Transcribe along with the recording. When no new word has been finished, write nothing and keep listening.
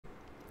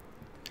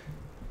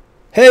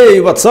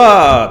Hey, what's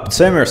up? It's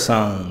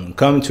Emerson,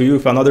 coming to you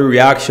with another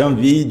reaction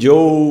video.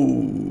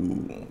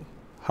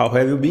 How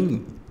have you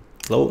been?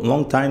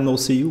 Long time no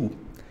see you.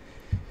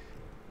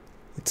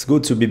 It's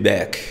good to be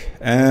back.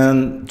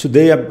 And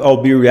today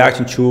I'll be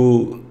reacting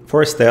to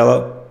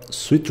Forestella,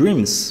 Sweet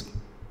Dreams.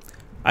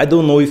 I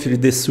don't know if it is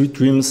the Sweet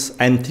Dreams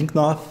I'm thinking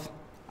of.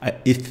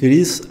 If it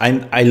is,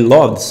 I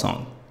love the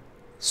song.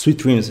 Sweet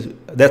Dreams,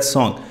 that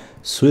song.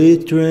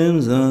 Sweet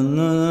Dreams, na,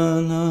 na,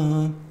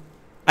 na.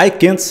 I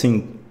can't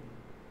sing,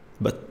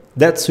 but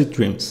that's Sweet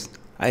Dreams.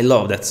 I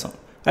love that song.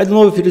 I don't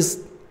know if it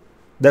is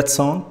that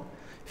song.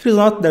 If it's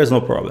not, there's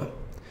no problem.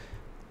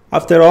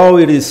 After all,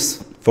 it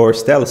is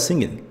Forestella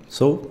singing.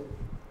 So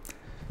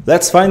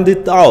let's find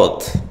it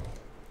out.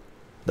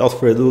 Without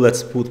further ado,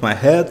 let's put my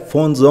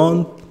headphones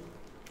on.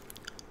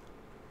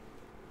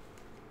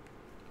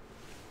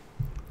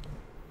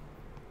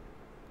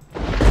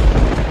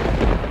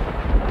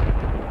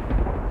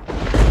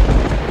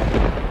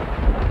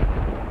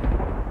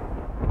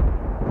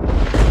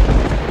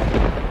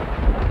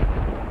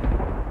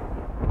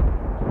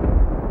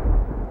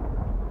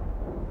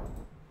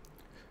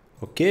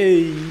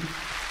 Okay.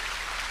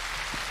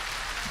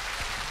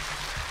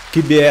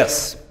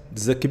 KBS.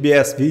 This is a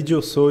KBS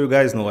video, so you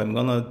guys know I'm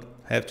gonna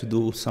have to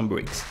do some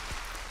breaks.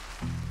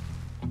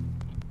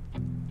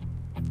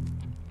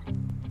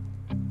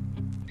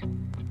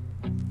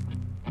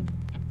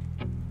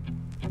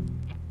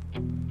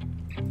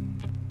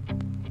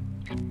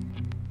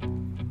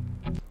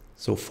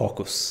 So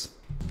focus.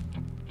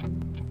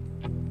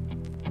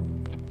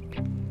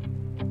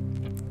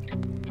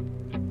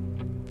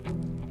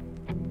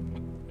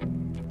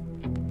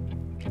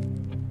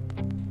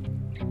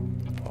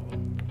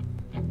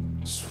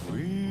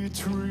 Sweet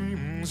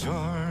dreams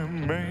are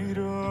made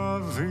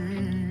of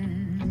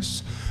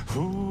these.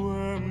 Who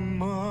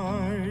am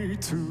I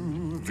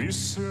to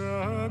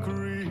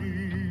disagree?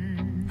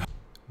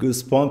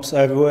 Goosebumps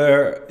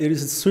everywhere. It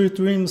is Sweet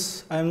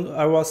Dreams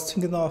I was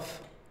thinking of.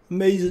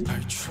 Amazing. I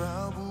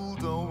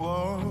traveled the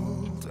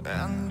world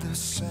and the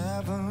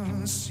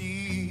seven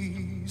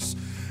seas.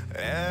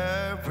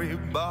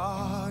 Everybody's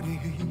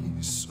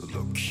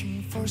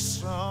looking for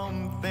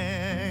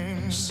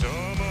something.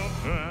 Some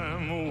of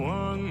them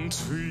want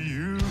to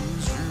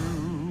use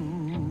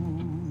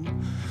you.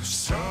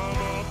 Some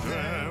of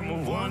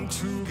them want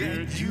to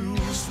get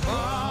used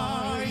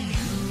by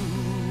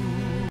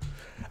you.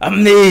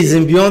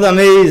 Amazing, beyond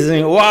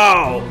amazing.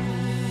 Wow.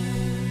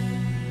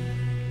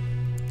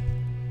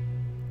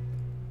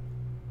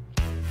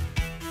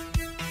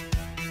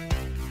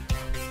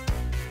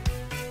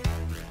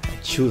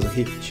 Choose.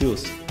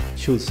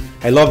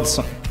 I love the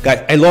song,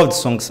 guys. I love the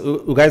songs.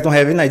 You guys don't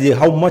have any idea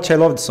how much I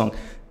love the song.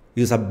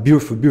 It's a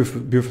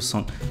beautiful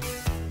song.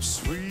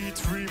 Sweet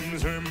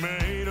dreams are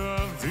made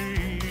of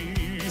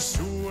these.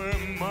 Who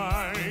am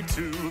I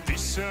to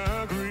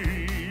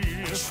disagree?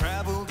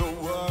 Travel the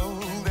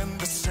world and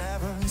the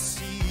seven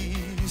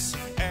seas.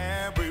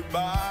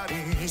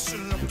 Everybody's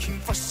looking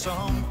for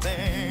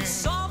something.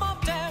 Some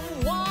of them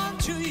want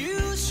to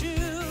use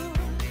you.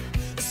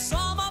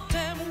 Some of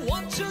them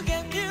want to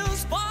get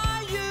used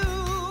by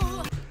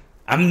you.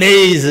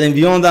 Amazing,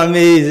 beyond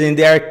amazing.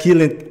 They are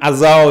killing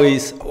as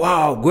always.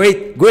 Wow,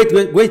 great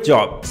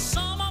job.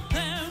 Some of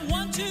them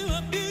want to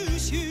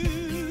abuse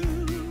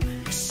you.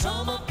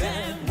 Some of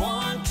them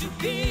want to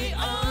be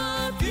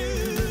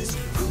abused.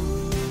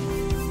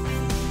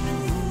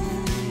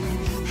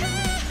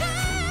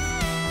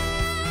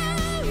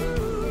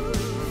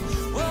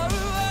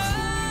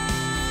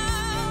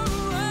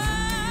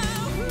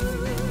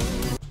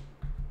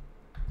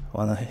 I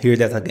wanna hear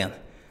that again.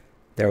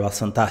 That was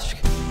fantastic.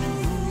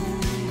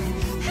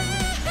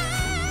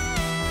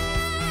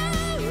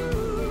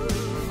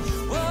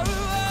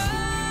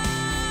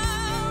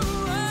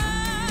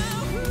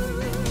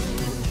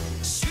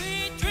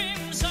 Sweet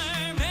dreams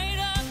are made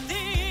of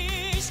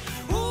these.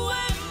 Who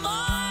am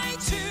I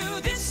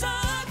to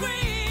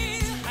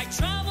disagree? I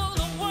travel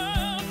the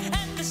world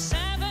and the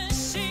seven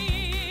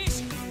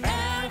seas.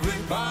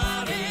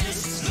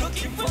 Everybody's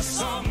looking for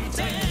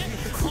something.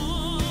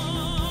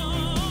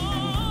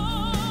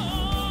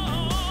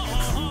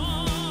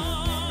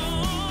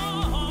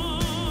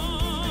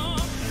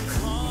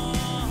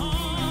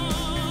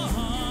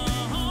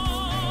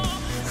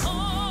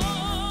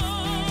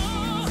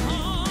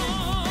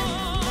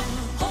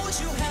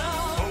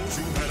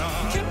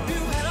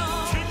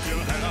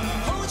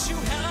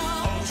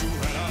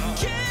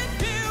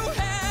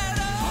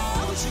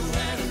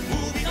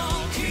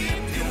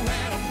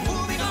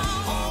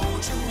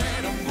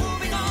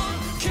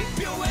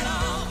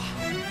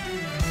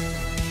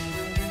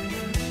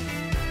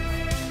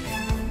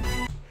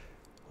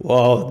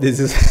 Wow, this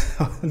is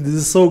this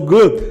is so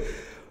good.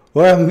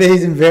 What an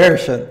amazing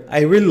version.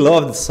 I really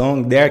love the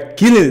song. They are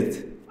killing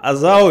it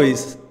as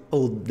always.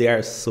 Oh, they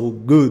are so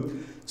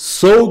good.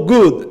 So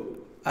good.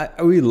 I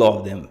really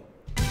love them.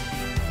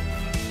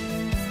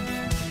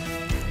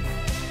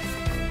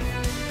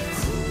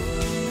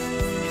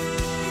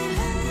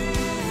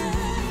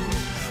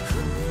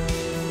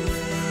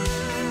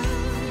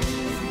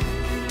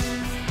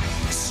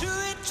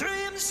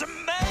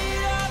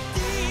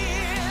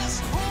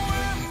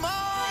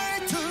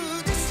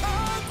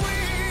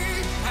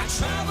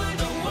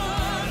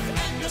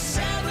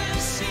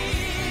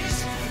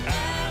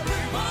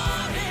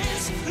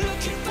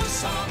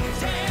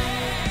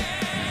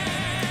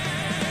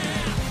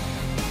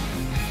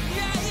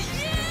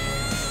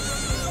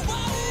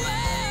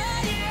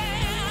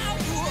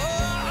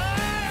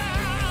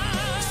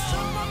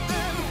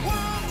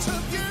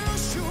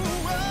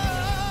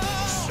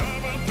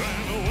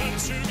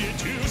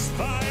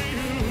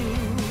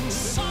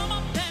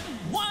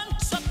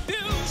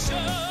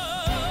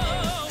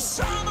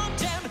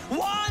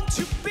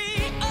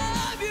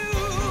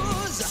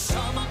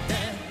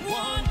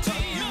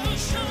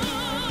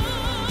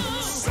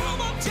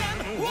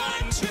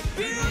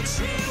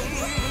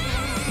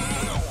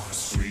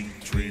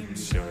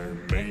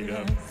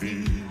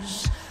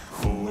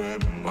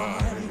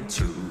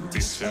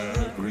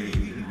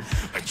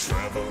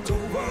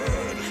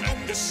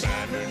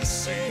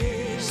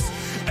 seas.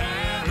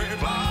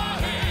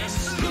 Everybody's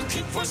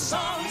looking for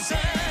something.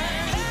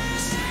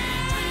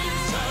 Sweet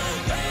dreams are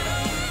made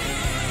of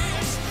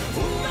these.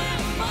 Who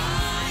am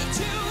I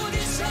to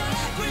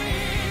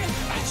disagree?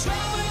 I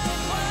travel the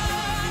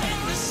world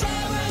and the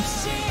seven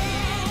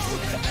seas.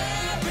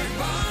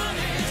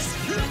 Everybody's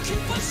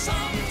looking for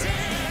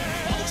something.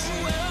 Won't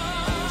you ever?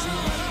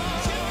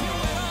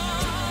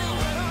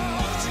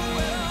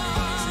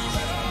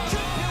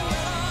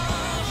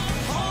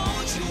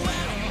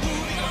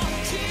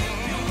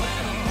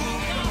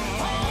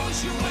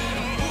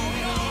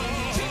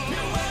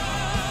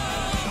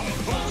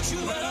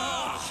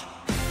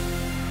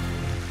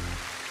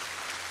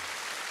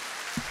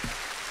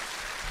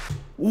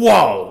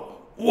 Wow!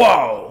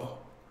 Wow!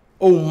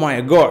 Oh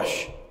my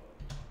gosh!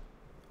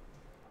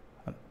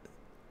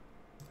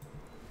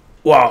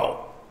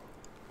 Wow!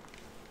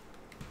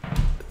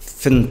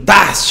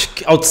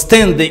 Fantastic!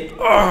 Outstanding!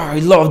 Oh, I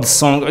love the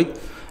song.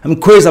 I'm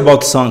crazy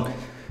about the song.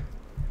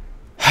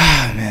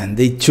 Ah, man,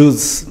 they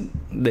choose.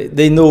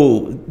 They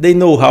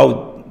know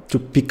how to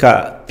pick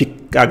a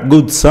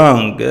good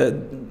song.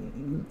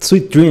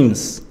 Sweet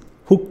Dreams.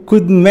 Who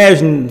could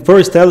imagine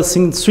Forestella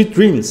singing Sweet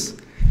Dreams?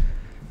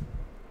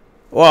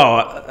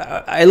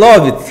 Wow, I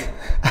love it.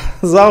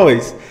 As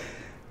always,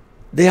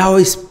 they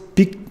always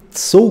pick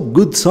so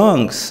good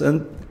songs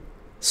and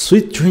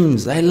Sweet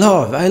Dreams. I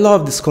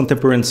love these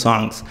contemporary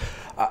songs.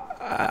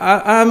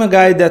 I'm a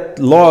guy that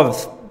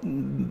loves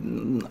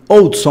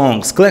old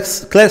songs,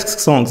 classic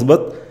songs,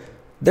 but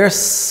there's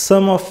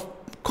some of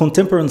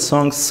contemporary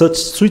songs, such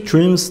Sweet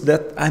Dreams,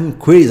 that I'm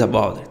crazy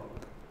about it.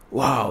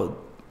 Wow,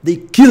 they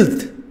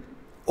killed it.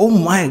 Oh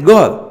my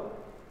God.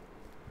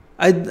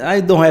 I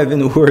don't have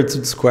any words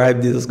to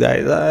describe these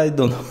guys. I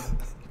don't know.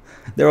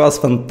 They was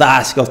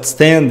fantastic,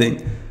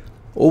 outstanding.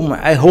 Oh my!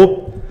 I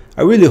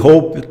really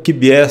hope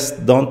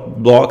KBS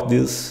don't block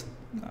this.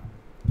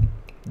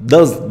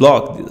 Does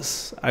block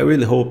this? I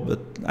really hope, but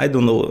I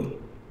don't know.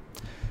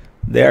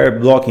 They are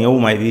blocking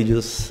all my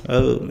videos.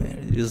 Oh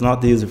man, it's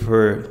not easy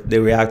for the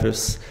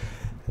reactors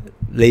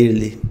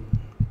lately.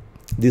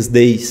 These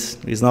days,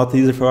 it's not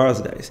easy for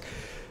us guys.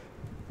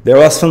 That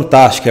was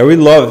fantastic. I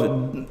really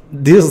love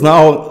this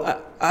now.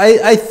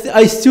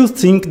 I still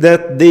think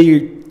that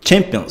their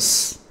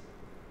champions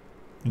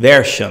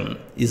version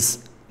is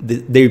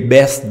their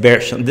best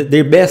version,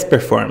 their best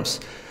performance.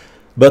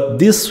 But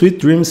this Sweet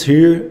Dreams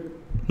here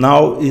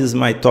now is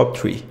my top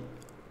 3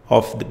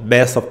 of the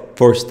best of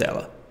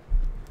Forestella.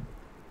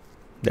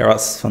 That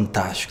was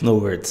fantastic. No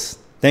words.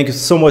 Thank you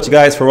so much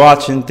guys for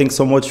watching. Thanks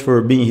so much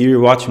for being here,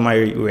 watching my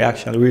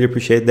reaction. I really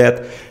appreciate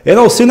that. And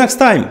I'll see you next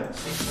time.